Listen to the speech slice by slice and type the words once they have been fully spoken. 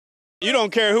You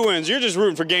don't care who wins. You're just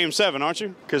rooting for Game 7, aren't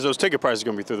you? Because those ticket prices are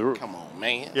going to be through the roof. Come on,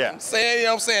 man. Yeah. I'm saying, you know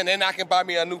what I'm saying? Then I can buy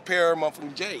me a new pair of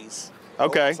motherfucking J's.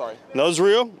 Okay. Oh, sorry. Those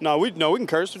real? No, we can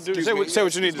curse. Say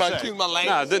what you need to say. Excuse my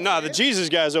language. Nah, the Jesus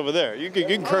guy's over there. You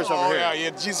can curse over here. Yeah,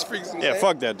 Jesus freaks. Yeah,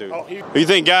 fuck that dude. You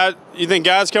think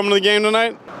God's coming to the game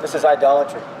tonight? This is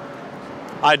idolatry.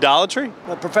 Idolatry?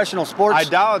 Well, professional sports.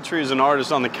 Idolatry is an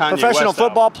artist on the Kanye Professional West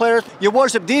football album. players. You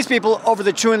worship these people over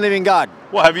the true and living God.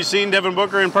 Well, have you seen Devin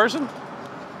Booker in person?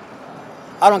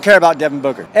 I don't care about Devin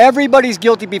Booker. Everybody's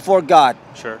guilty before God.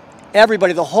 Sure.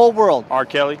 Everybody, the whole world. R.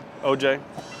 Kelly, OJ.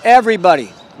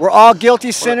 Everybody. We're all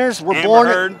guilty sinners. We're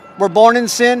born in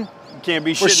sin. You can't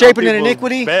be shitting We're shaping on in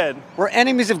iniquity. Bed. We're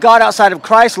enemies of God outside of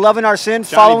Christ, loving our sin,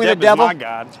 following the devil, is my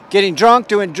God. getting drunk,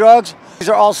 doing drugs. These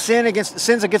are all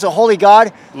sins against a holy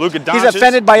God. Luka Doncic, He's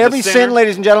offended by every sin,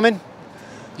 ladies and gentlemen.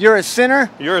 You're a sinner.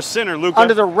 You're a sinner, Luka.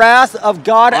 Under the wrath of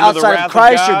God, outside of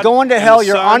Christ, you're going to hell.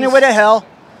 You're on your way to hell.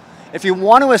 If you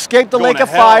want to escape the lake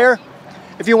of fire,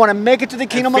 if you want to make it to the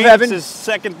kingdom of heaven,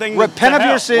 repent of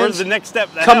your sins. Where's the next step?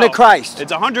 Come to Christ.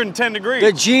 It's 110 degrees.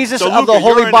 The Jesus so of Luka, the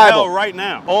Holy you're in Bible. Hell right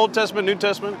now. Old Testament, New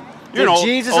Testament. The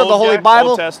Jesus of the Holy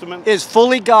Bible is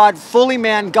fully God, fully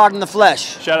man, God in the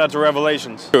flesh. Shout out to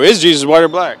Revelations. Is Jesus white or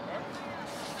black?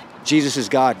 Jesus is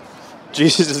God.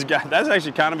 Jesus is God. That's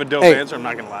actually kind of a dope answer, I'm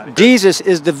not going to lie to you. Jesus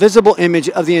is the visible image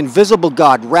of the invisible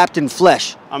God wrapped in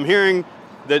flesh. I'm hearing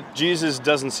that Jesus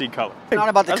doesn't see color. It's not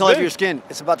about the color of your skin.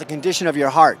 It's about the condition of your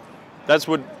heart. That's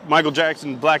what Michael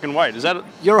Jackson, Black and White. Is that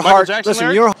your Michael heart? Jackson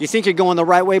Listen, you think you're going the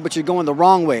right way, but you're going the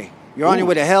wrong way. You're on your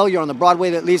way to hell. You're on the broad way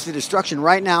that leads to destruction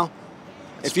right now.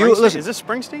 If you listen, is this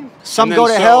Springsteen? Some go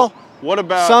to hell. What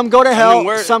about some go to hell?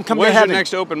 Some come to heaven. Where's your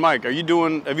next open mic? Have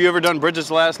you ever done Bridget's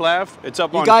Last Laugh? It's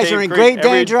up on. You guys are in great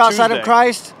danger outside of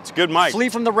Christ. It's a good mic. Flee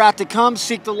from the wrath to come.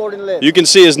 Seek the Lord and live. You can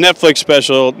see his Netflix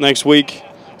special next week.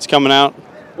 It's coming out.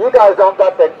 You guys don't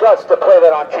got the guts to play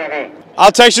that on TV.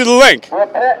 I'll text you the link.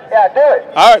 Yeah, do it.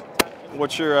 All right.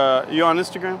 What's your? You on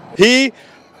Instagram? He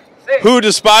who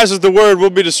despises the word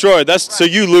will be destroyed. That's so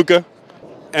you, Luka.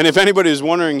 And if anybody is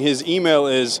wondering, his email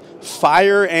is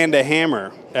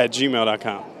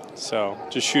fireandAhammer@gmail.com. So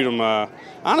just shoot him.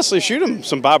 Honestly, shoot him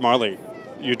some Bob Marley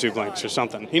YouTube links or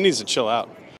something. He needs to chill out.